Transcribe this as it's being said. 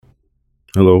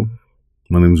Hello,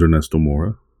 my name is Ernesto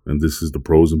Mora, and this is the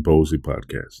Prose and Poesy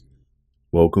Podcast.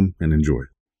 Welcome and enjoy.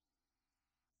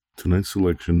 Tonight's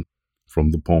selection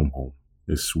from the poem home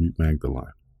is Sweet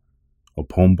Magdaline, a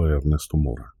poem by Ernesto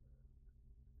Mora.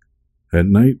 At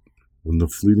night, when the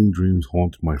fleeting dreams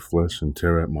haunt my flesh and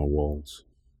tear at my walls,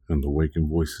 and the waking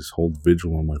voices hold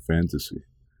vigil on my fantasy,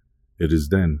 it is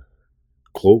then,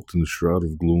 cloaked in the shroud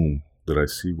of gloom, that I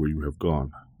see where you have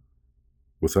gone,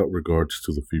 without regards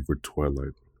to the fevered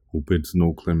twilight, who bids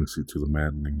no clemency to the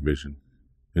maddening vision.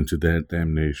 Into that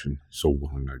damnation so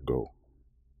willing I go.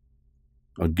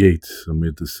 A gate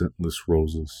amid the scentless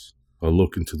roses, a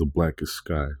look into the blackest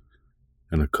sky,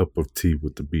 and a cup of tea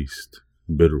with the beast,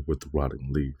 bitter with the rotting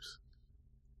leaves.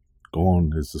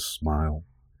 Gone is the smile,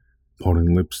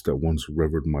 parting lips that once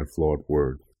revered my flawed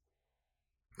word.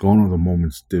 Gone are the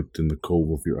moments dipped in the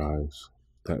cove of your eyes,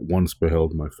 that once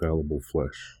beheld my fallible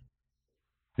flesh.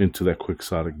 Into that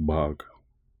quixotic bog,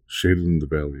 shaded in the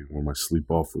valley where my sleep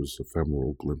offers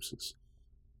ephemeral glimpses.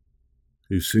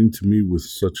 You sing to me with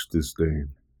such disdain,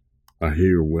 I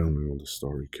hear your wailing on the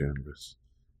starry canvas.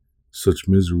 Such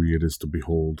misery it is to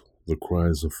behold the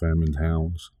cries of famined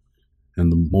hounds,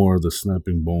 and the more the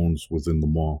snapping bones within the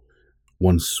maw,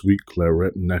 one sweet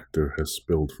claret nectar has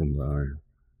spilled from the iron.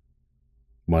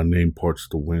 My name parts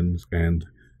the winds, and,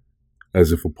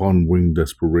 as if upon winged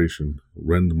desperation,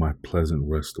 rend my pleasant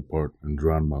rest apart and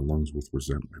drown my lungs with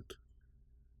resentment.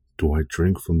 Do I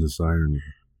drink from this irony,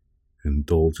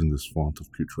 indulge in this font of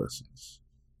putrescence?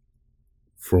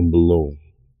 From below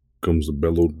comes the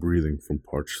bellowed breathing from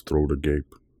parched throat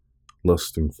agape,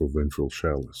 lusting for ventral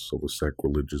chalice of a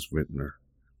sacrilegious vintner.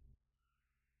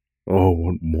 Oh,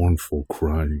 what mournful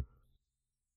crying!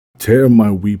 Tear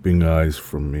my weeping eyes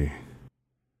from me.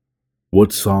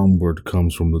 What songbird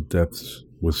comes from the depths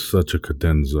with such a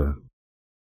cadenza,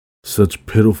 such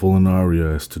pitiful an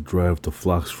aria as to drive the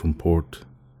flocks from port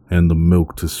and the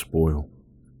milk to spoil?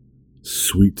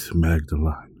 Sweet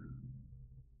Magdaline.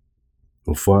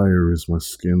 Afire is my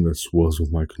skin that swells with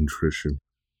my contrition,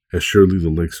 as surely the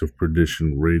lakes of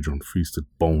perdition rage on feasted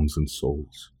bones and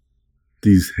souls.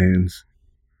 These hands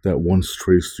that once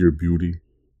traced your beauty,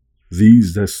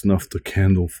 these that snuffed the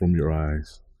candle from your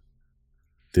eyes,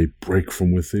 they break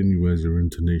from within you as your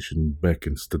intonation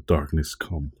beckons the darkness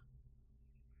come.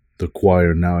 The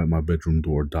choir now at my bedroom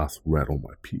door doth rattle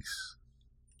my peace,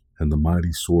 and the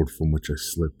mighty sword from which I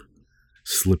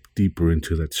slip deeper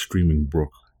into that streaming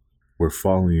brook, where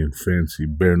folly and fancy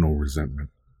bear no resentment,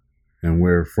 and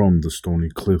where from the stony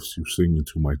cliffs you sing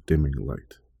into my dimming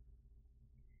light.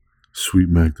 Sweet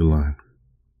Magdaline,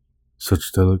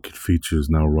 such delicate features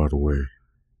now rot away,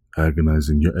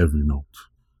 agonizing your every note.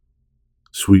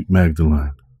 Sweet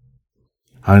Magdaline,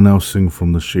 I now sing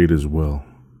from the shade as well,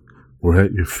 where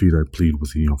at your feet I plead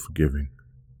with the unforgiving.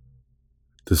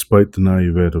 Despite the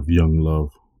naivete of young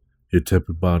love, your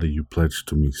tepid body you pledged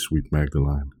to me, sweet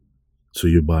Magdaline. So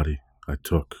your body I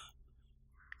took.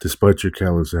 Despite your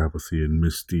callous apathy and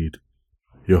misdeed,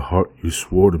 your heart you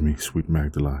swore to me, sweet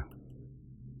Magdaline.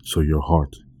 So your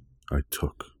heart I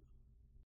took.